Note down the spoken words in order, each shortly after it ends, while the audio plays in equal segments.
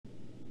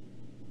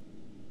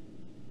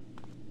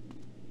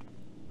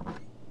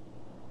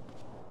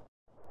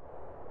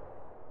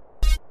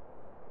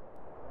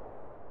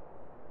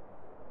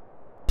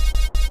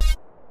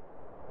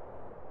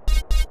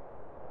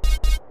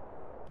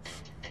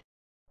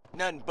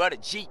Nothing but a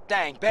G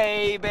thing,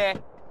 baby.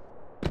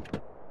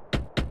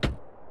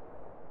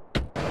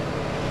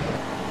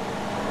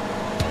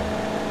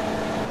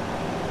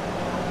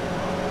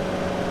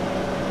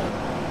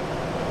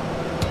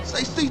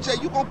 Say,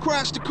 CJ, you gonna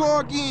crash the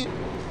car again?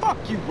 Fuck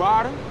you,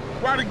 Ryder.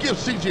 Ryder, give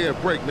CJ a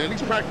break, man.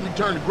 He's practically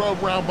turned the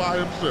grove around by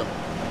himself.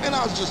 And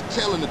I was just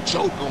telling a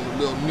joke on the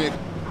little nigga.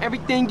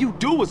 Everything you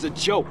do is a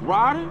joke,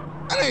 Ryder.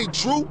 That ain't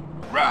true.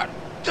 Ryder,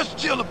 just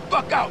chill the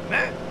fuck out,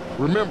 man.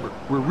 Remember,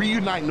 we're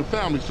reuniting the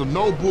family, so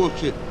no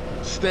bullshit.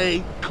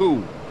 Stay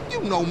cool. You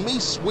know me,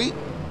 sweet.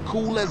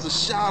 Cool as a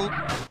Charlotte.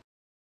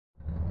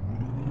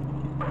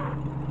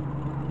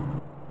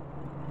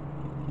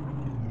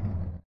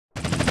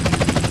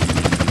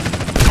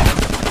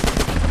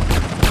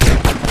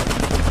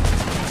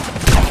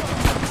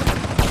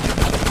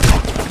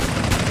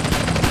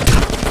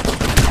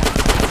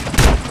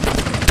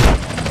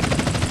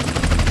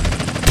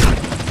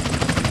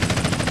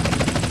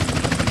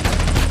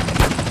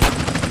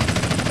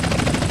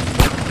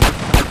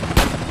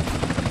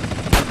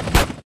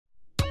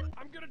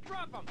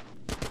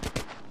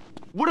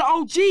 Where the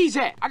OGs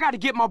at? I gotta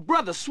get my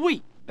brother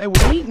Sweet. They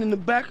were eating in the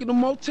back of the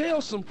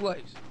motel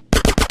someplace.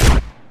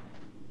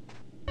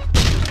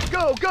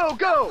 Go, go,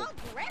 go!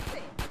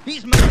 Aggressive.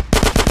 He's my...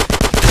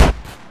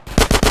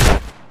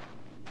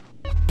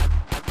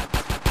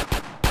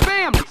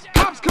 Family!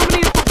 Cops coming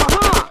in from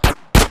behind!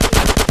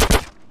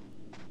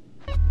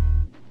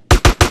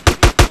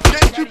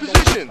 Get into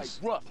positions!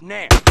 Rough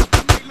now.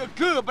 I may look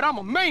good, but I'm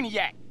a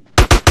maniac.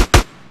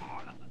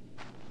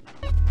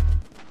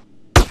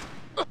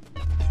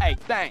 Hey,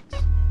 thanks.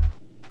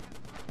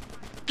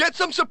 Get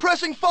some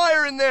suppressing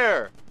fire in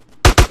there!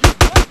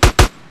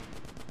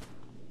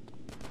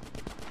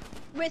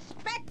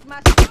 Respect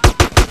my...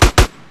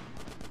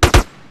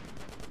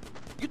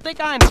 You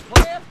think I ain't a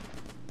player?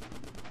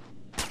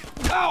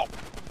 No!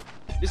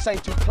 This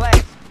ain't too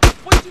classy.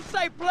 What'd you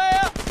say,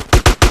 player?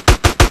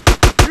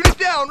 Unit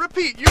down,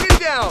 repeat, unit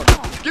down!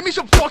 Give me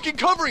some fucking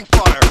covering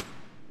fire!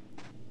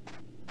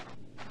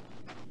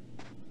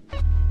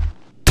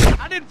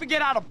 I didn't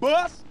forget how to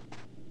bust.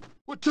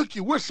 What took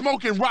you? We're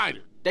smoking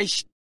Ryder. They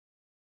This is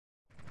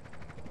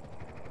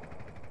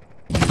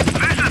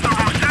the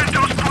Los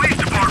Santos Police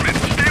Department.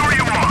 Stay where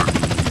you are.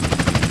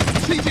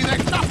 CJ, that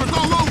chopper's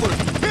all over us.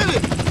 Hit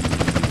it!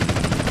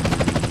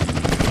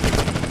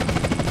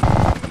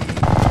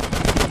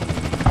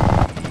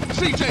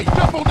 CJ,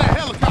 jump on that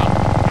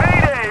helicopter.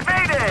 Mayday!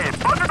 Mayday!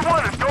 Buzzard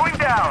 1 is going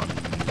down.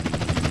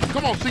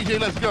 Come on, CJ,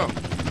 let's go.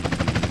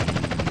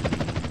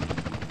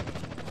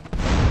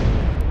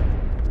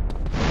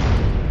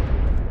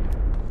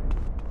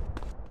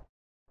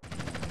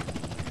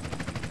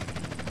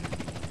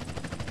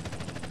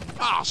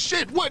 Oh,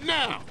 shit, what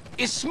now?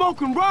 It's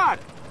smoking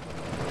Ryder.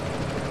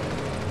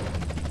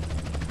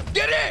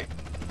 Get in!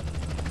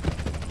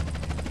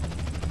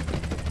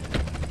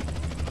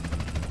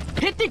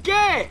 Hit the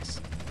gas.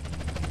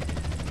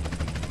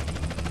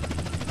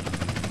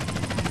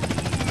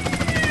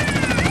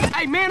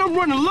 Hey, man, I'm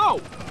running low.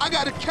 I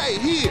got a K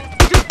here.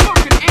 This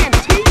fucking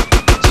antique.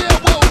 Yeah,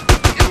 well,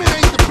 it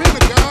ain't the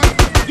Pentagon.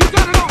 You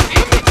got it on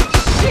image?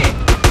 Shit.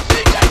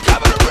 CJ,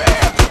 cover the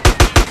rear!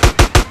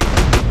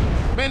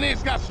 Man,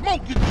 it's got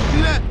smoke. Did you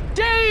see that?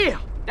 Damn,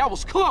 that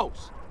was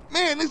close.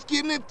 Man, it's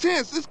getting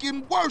intense. It's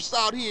getting worse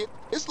out here.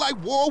 It's like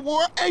World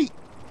War VIII.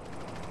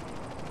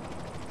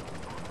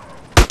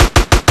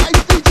 Hey,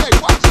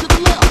 CJ, watch to the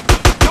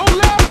left. Your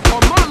left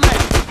or my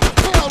left?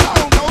 Hell, I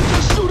don't know.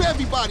 Just shoot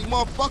everybody,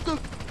 motherfucker.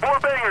 4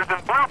 bangers in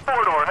blue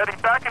four-door heading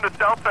back into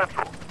South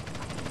Central.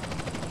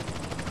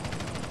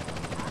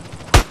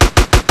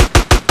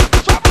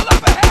 Trouble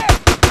up ahead!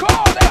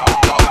 Call, they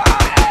all over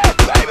our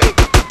heads, baby!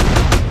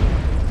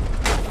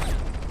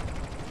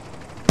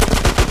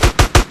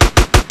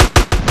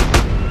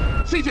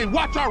 CJ,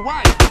 watch our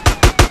right.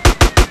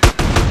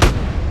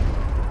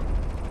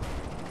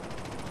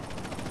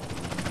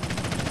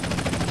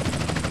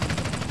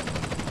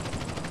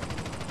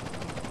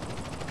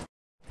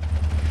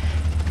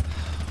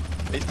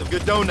 Ate some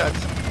good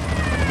donuts.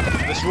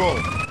 Let's roll.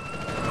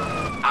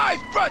 Eyes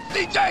front,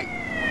 CJ!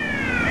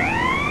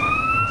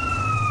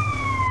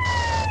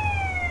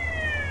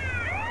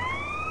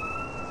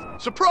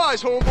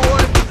 Surprise,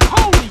 homeboy!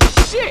 Holy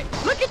shit,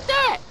 look at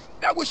that.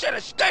 Now we should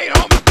have stayed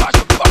home and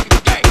watched the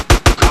fucking game.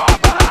 Car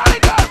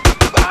behind us!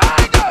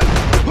 Behind us!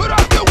 Put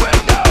up your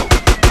window!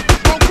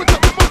 Smoke, what the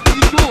fuck are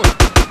you doing?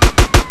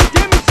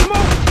 Damn it,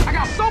 Smoke. I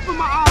got soap in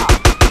my eye.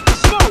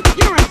 Smoke,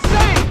 you're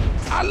insane.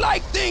 I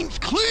like things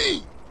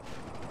clean!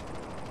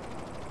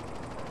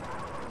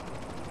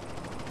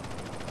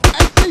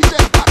 Hey, CJ,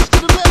 watch to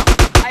the left.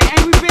 Hey,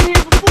 ain't we been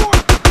here before?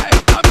 Hey,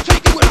 I'm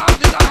taking what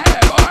options I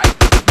have, alright?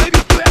 Maybe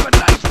if you have a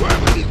nice word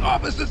with these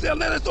officers, they'll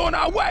let us on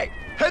our way.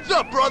 Heads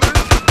up, brothers!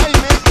 Hey,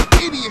 man, some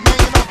idiot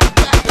hanging off the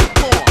back of the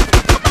car.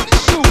 Somebody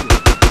shoot him.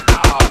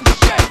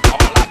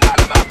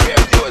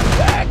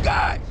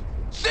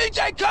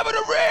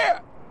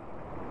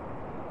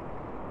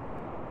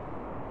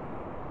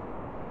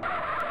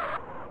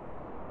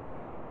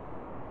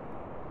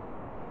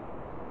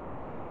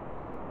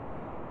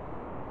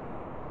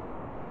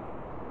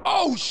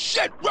 Oh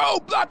shit,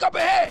 roadblock up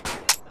ahead!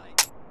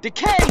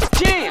 Decay's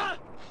jammed!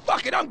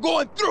 Fuck it, I'm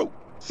going through!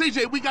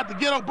 CJ, we got the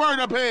ghetto bird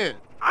up here.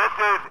 This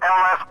is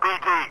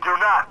LSPD. Do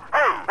not.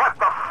 Hey, what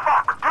the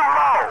fuck? Too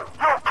low.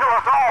 You'll kill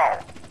us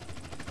all.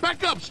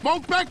 Back up,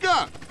 Smoke, back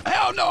up.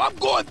 Hell no, I'm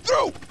going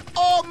through!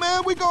 Oh,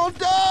 man, we gonna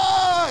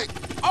die!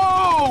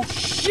 Oh,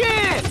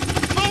 shit!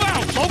 Slow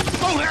down, Smoke,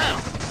 slow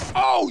down.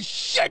 Oh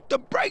shit, the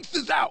brakes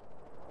is out!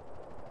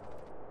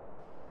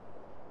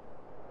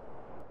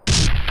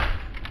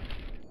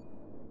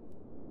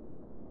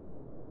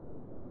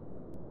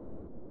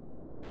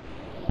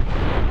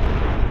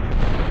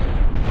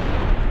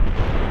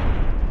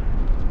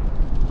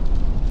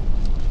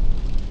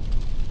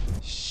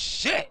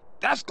 Shit,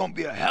 that's gonna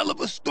be a hell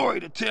of a story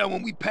to tell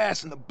when we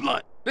pass in the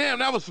blunt. Damn,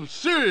 that was some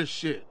serious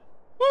shit.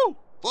 Woo!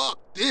 Fuck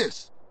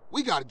this.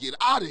 We gotta get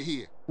out of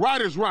here.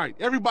 Ryder's right.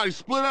 Everybody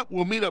split up,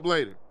 we'll meet up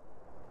later.